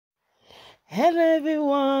Hello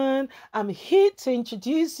everyone, I'm here to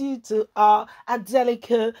introduce you to our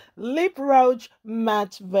Adelica Lip Rouge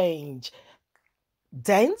Matte Range.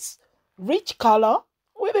 Dense, rich color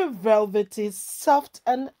with a velvety, soft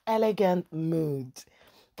and elegant mood.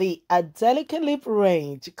 The Adelica Lip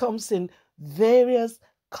Range comes in various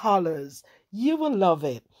colors. You will love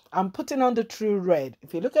it. I'm putting on the True Red.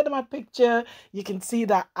 If you look at my picture, you can see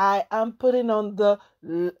that I am putting on the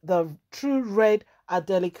True Red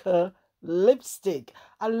Adelica lipstick.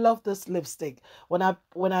 I love this lipstick. When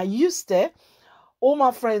I used it, all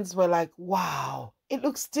my friends were like, wow, it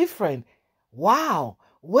looks different. Wow,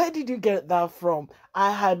 where did you get that from?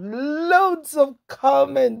 I had loads of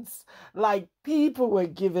comments, like people were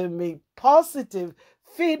giving me positive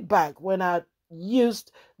feedback when I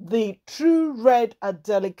used the True Red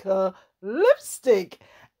Adelica lipstick.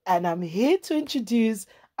 And I'm here to introduce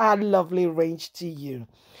our lovely range to you.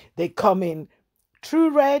 They come in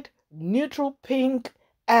True Red, Neutral Pink,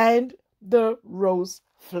 and the Rose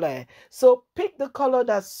Flare. So pick the color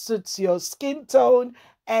that suits your skin tone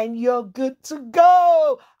and you're good to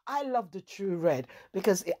go. I love the True Red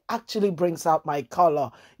because it actually brings out my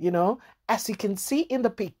color. As you can see in the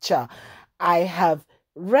picture, I have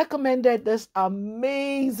recommended this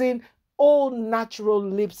amazing all natural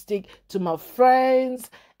lipstick to my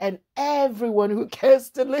friends and everyone who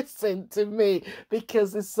cares to listen to me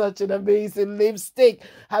because it's such an amazing lipstick.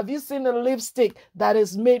 Have you seen a lipstick that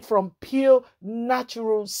is made from pure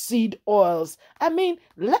natural seed oils? I mean,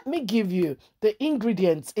 let me give you the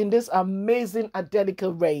ingredients in this amazing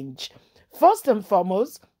Adelica range. First and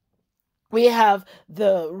foremost, we have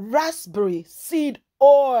the raspberry seed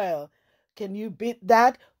oil. Can you beat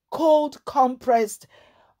that? Cold compressed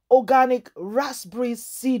organic raspberry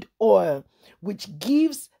seed oil, which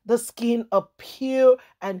gives the skin a pure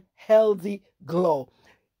and healthy glow.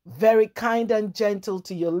 Very kind and gentle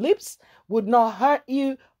to your lips, would not hurt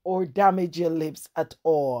you or damage your lips at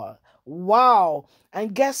all. Wow!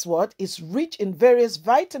 And guess what? It's rich in various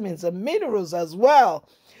vitamins and minerals as well.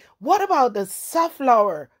 What about the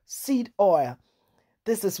safflower seed oil?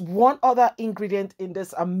 This is one other ingredient in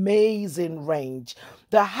this amazing range.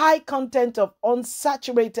 The high content of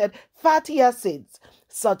unsaturated fatty acids,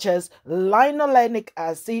 such as linolenic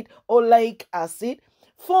acid, oleic acid,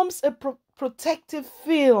 forms a protective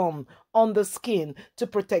film on the skin to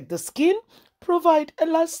protect the skin, provide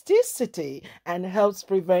elasticity, and helps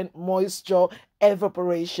prevent moisture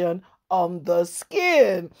evaporation on the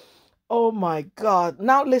skin. Oh my God.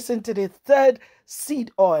 Now listen to the third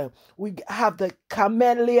seed oil. We have the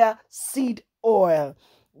camellia seed oil,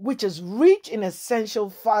 which is rich in essential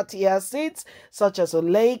fatty acids such as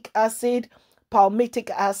oleic acid, palmitic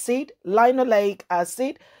acid, linoleic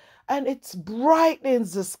acid, and it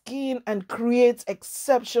brightens the skin and creates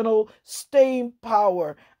exceptional staying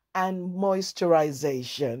power and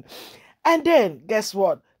moisturization. And then, guess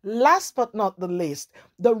what? Last but not the least,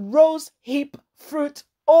 the rose hip fruit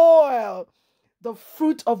oil, the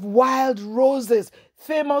fruit of wild roses,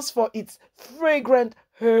 famous for its fragrant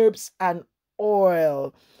herbs and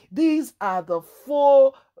oil. These are the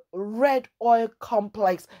 4 red oil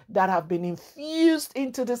complex that have been infused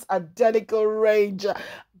into this Adelica range.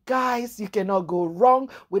 Guys, you cannot go wrong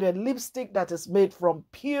with a lipstick that is made from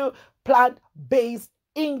pure plant-based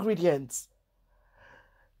ingredients.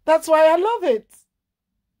 That's why I love it.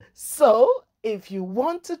 So, if you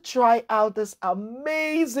want to try out this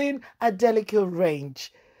amazing Adelica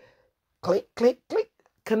range, click,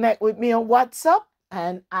 connect with me on WhatsApp,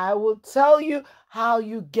 and I will tell you how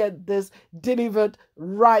you get this delivered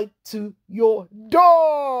right to your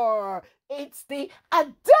door. It's the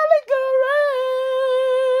Adelica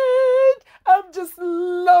range. I'm just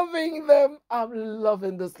loving them. I'm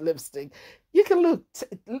loving this lipstick. You can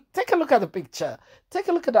take a look at the picture. Take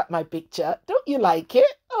a look at my picture. Don't you like it?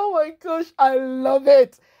 Oh my gosh, I love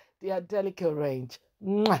it. The Adelica range.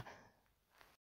 Mwah.